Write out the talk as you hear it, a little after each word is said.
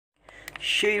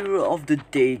Shader of the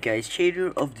day, guys.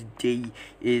 Shader of the day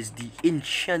is the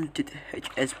enchanted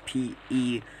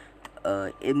HSPE.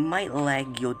 It might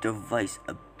lag your device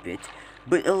a bit,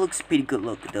 but it looks pretty good.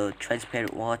 Look, the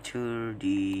transparent water,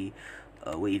 the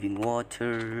waving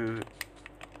water,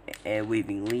 and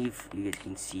waving leaf. You guys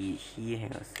can see it here.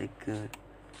 Hang on a second.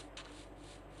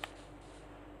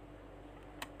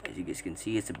 As you guys can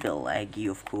see, it's a bit laggy,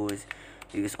 of course,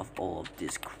 because of all of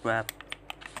this crap.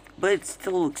 But it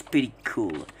still looks pretty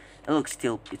cool. It's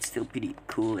still pretty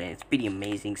cool and it's pretty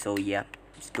amazing. So yeah,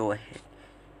 let's go ahead.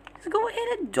 Let's go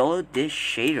ahead and download this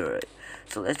shader.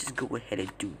 So let's just go ahead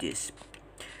and do this.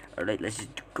 Alright, let's just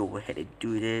go ahead and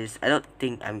do this. I don't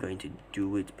think I'm going to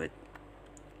do it, but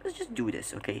let's just do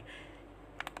this, okay?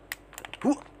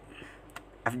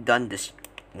 I've done this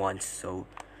once, so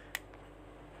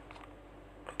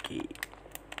okay.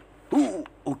 Ooh,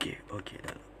 okay,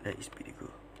 that is pretty good.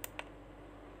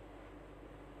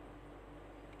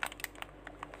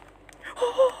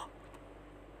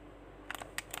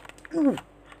 Ooh,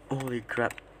 holy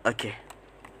crap. Okay.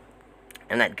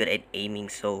 I'm not good at aiming,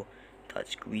 so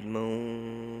touchscreen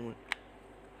mode.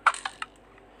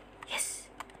 Yes.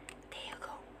 There you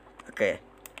go. Okay.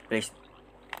 Please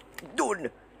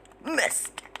don't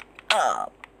mess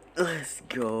up. Let's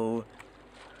go.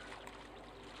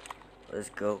 Let's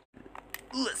go.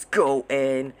 Let's go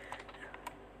and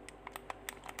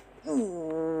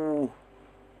ooh.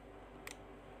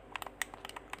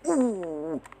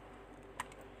 Ooh.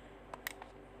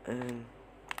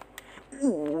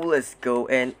 Ooh, let's go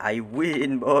and I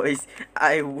win, boys.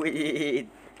 I win.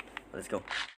 Let's go.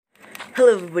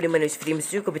 Hello everybody, my name is Fatim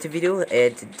Suko with a video,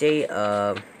 and today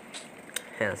hang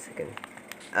on a second.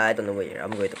 I don't know where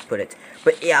I'm going to put it,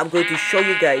 but yeah, I'm going to show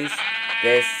you guys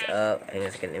this hang on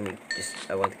a second. Let me just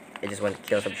I just want to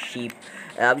kill some sheep.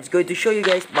 I'm just going to show you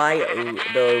guys my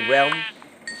the realm.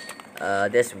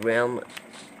 This realm,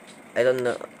 I don't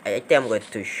know. I think I'm going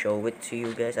to show it to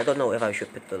you guys. I don't know if I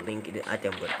should put the link in I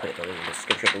think I'm going to put the link in the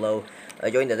description below.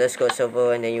 Join the Discord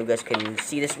server and then you guys can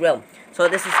see this realm. So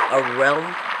this is a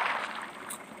realm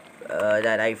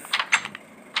that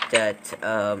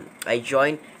I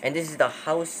joined, and this is the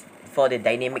house for the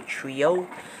dynamic trio.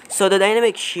 So the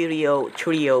dynamic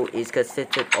trio is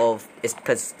consisted of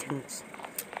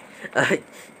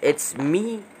it's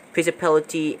me,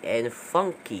 Principality, and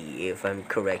Funky, if I'm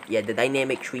correct. Yeah, the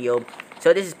dynamic trio.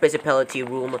 So this is Principality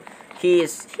room. He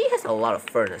has a lot of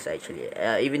furnace actually.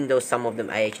 Even though some of them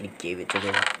I actually gave it to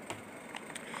him.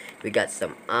 We got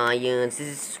some irons. This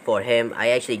is for him. I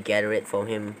actually gathered it from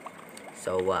him.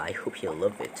 So I hope he'll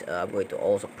love it. I'm going to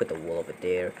also put the wall over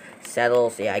there.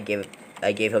 Saddles. Yeah, I gave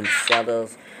him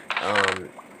saddles.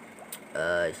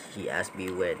 He asked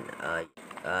me when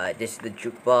this is the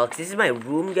jukebox. This is my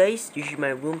room, guys. This is my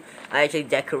room. I actually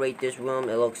decorate this room.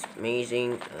 It looks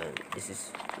amazing. This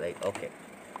is like okay.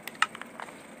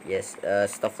 Yes,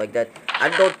 stuff like that. I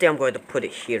don't think I'm going to put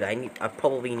it here. I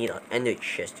probably need an ender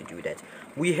chest to do that.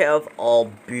 We have a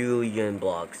billion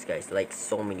blocks, guys. Like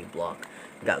so many blocks.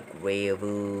 We got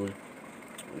gravel.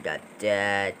 We got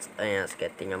that. And I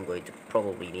think I'm going to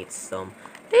probably need some.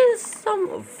 There's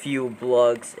a few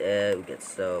blocks. We got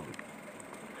some.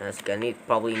 I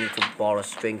probably need to borrow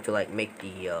string to like make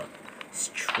the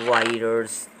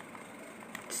striders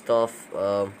stuff.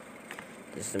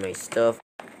 This is my stuff.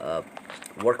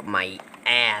 Work my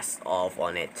ass off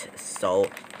on it. So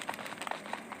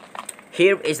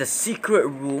here is the secret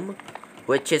room,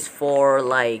 which is for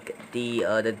like the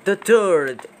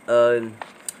third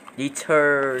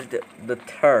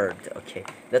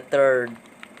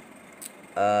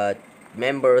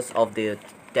members of the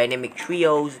dynamic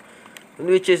trios,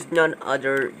 which is none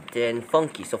other than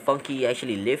Funky. So Funky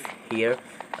actually live here.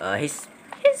 His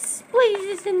place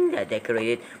isn't that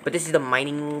decorated, but this is the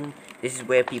mining room. This is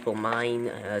where people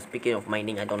mine. Speaking of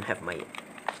mining, I don't have my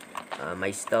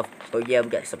my stuff, but yeah, we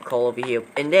got some coal over here.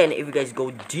 And then if you guys go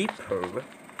deeper,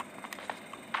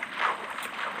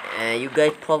 you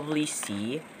guys probably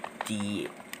see the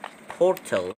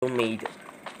portal made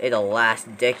in the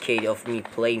last decade of me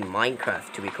playing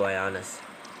Minecraft, to be quite honest.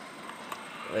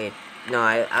 Wait, no,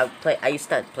 I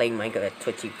started playing Minecraft at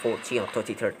 2014 or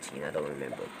 2013, I don't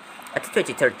remember. At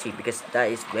 2013, because that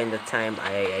is when the time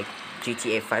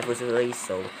GTA 5 was released.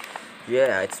 So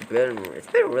yeah, it's been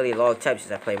a really long time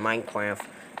since I played Minecraft.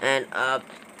 And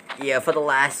yeah, for the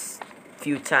last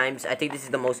few times, I think this is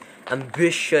the most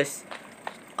ambitious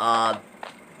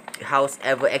house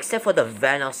ever, except for the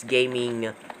Vanos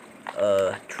Gaming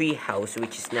tree house,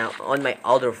 which is now on my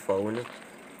other phone.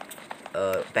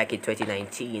 Back in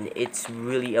 2019. It's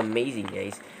really amazing,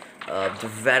 guys. The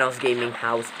Vanos Gaming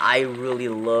house, I really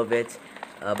love it.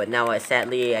 but now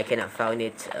sadly I cannot find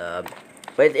it.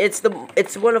 But it's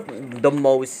one of the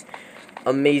most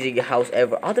amazing house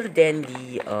ever, other than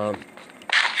the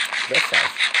this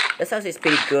house. This house is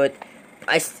pretty good.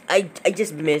 I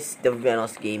just miss the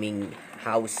Venos gaming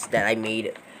house that I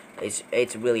made.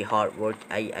 It's really hard work.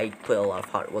 I put a lot of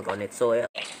hard work on it, so it's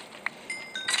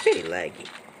pretty laggy.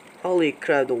 Holy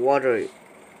crap, the water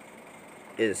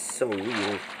is so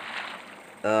real.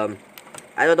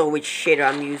 I don't know which shader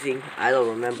I'm using. I don't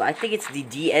remember. I think it's the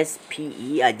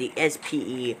DSPE.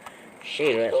 DSPE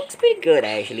shader. It looks pretty good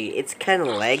actually. It's kind of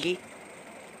laggy.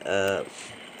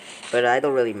 But I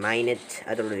don't really mind it.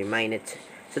 I don't really mind it.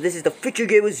 So this is the Future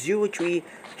Gamer 03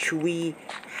 tree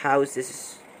house. This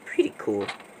is pretty cool.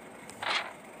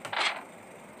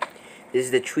 This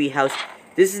is the tree house.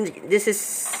 This is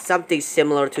something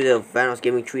similar to the Vanos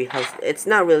Gaming tree house. It's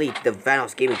not really the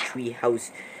Vanos Gaming tree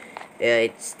house.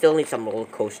 It still needs some roller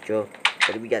coaster.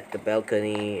 But we got the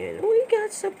balcony and we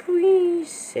got some pretty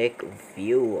sick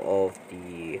view of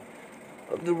the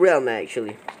realm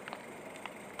actually.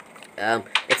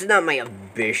 It's not my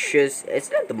ambitious.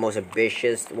 It's not the most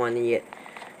ambitious one yet.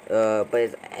 But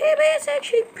it's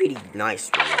actually pretty nice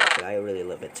one. Actually. I really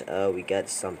love it. We got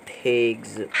some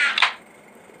pigs.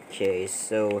 Okay,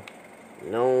 so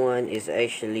no one is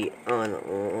actually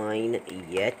online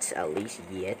yet, at least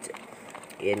yet,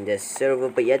 in the server.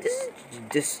 But yeah, this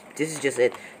is just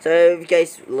it. So if you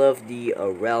guys love the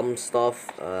realm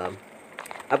stuff, I'll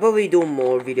probably do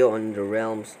more video on the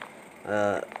realms.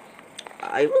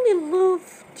 I really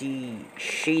love the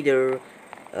shader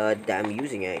that I'm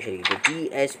using actually. The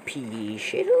DSP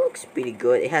shader looks pretty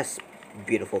good. It has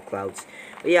beautiful clouds.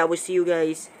 But yeah, I will see you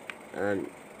guys.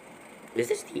 Is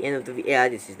this the end of the video? Yeah,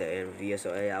 this is the end of the video.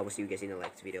 So I will see you guys in the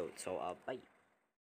next video. So bye.